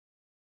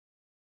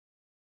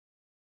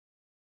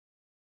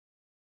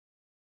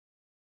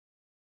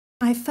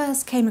I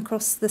first came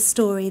across the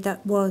story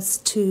that was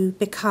to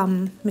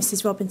become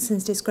Mrs.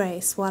 Robinson's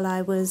disgrace while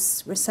I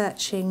was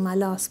researching my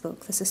last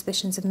book, The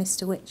Suspicions of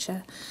Mr.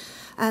 Witcher.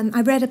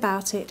 I read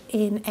about it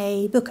in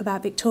a book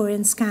about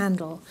Victorian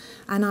scandal,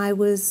 and I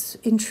was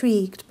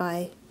intrigued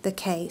by the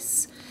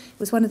case. It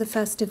was one of the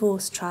first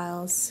divorce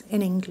trials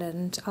in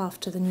England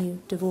after the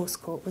new divorce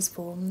court was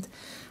formed,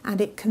 and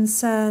it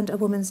concerned a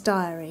woman's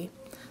diary.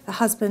 The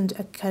husband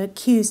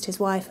accused his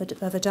wife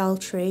of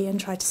adultery and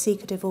tried to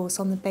seek a divorce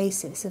on the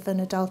basis of an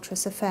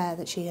adulterous affair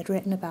that she had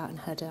written about in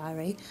her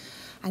diary,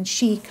 and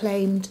she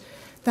claimed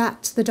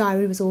that the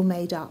diary was all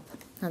made up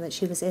and that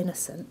she was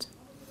innocent.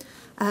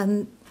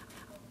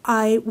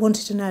 I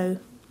wanted to know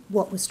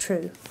what was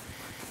true,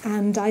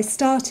 and I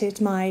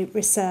started my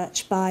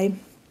research by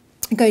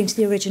going to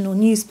the original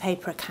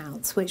newspaper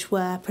accounts, which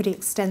were pretty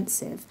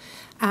extensive,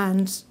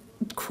 and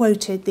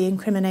quoted the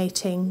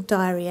incriminating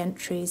diary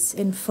entries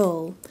in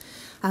full.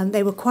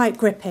 They were quite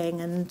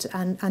gripping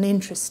and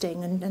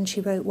interesting, and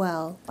she wrote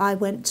well. I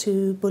went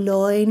to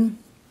Boulogne,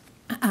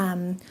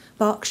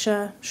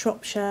 Berkshire,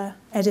 Shropshire,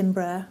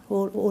 Edinburgh,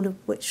 all of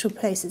which were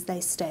places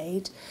they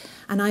stayed.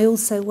 And I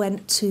also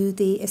went to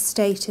the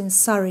estate in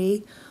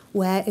Surrey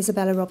where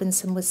Isabella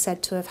Robinson was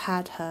said to have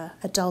had her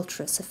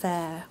adulterous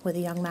affair with a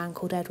young man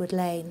called Edward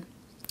Lane.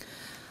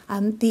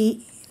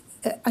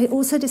 I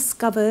also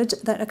discovered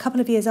that a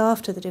couple of years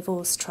after the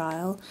divorce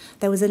trial,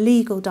 there was a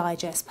legal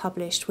digest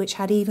published which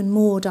had even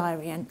more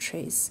diary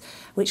entries,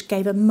 which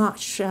gave a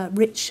much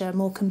richer,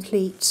 more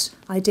complete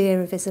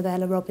idea of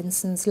Isabella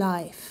Robinson's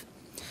life.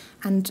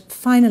 And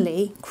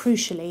finally,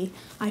 crucially,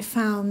 I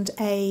found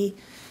a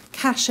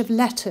cache of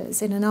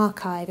letters in an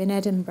archive in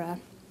Edinburgh,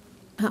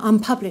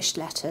 unpublished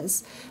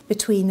letters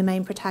between the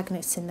main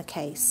protagonists in the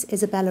case,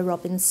 Isabella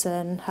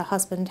Robinson, her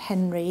husband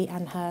Henry,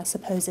 and her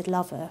supposed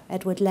lover,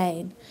 Edward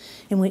Lane,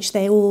 in which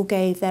they all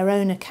gave their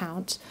own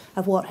account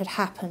of what had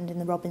happened in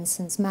the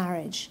Robinsons'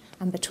 marriage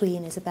and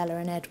between Isabella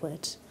and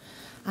Edward.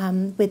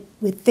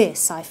 With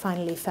this, I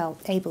finally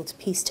felt able to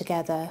piece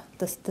together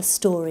the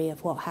story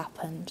of what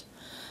happened.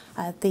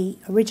 The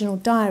original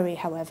diary,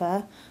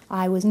 however,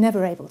 I was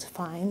never able to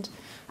find,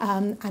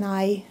 and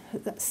I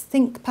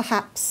think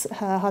perhaps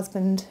her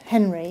husband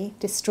Henry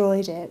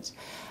destroyed it,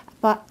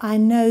 but I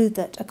know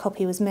that a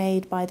copy was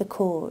made by the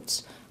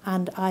court,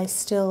 and I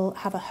still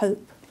have a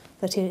hope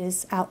that it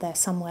is out there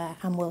somewhere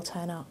and will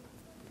turn up.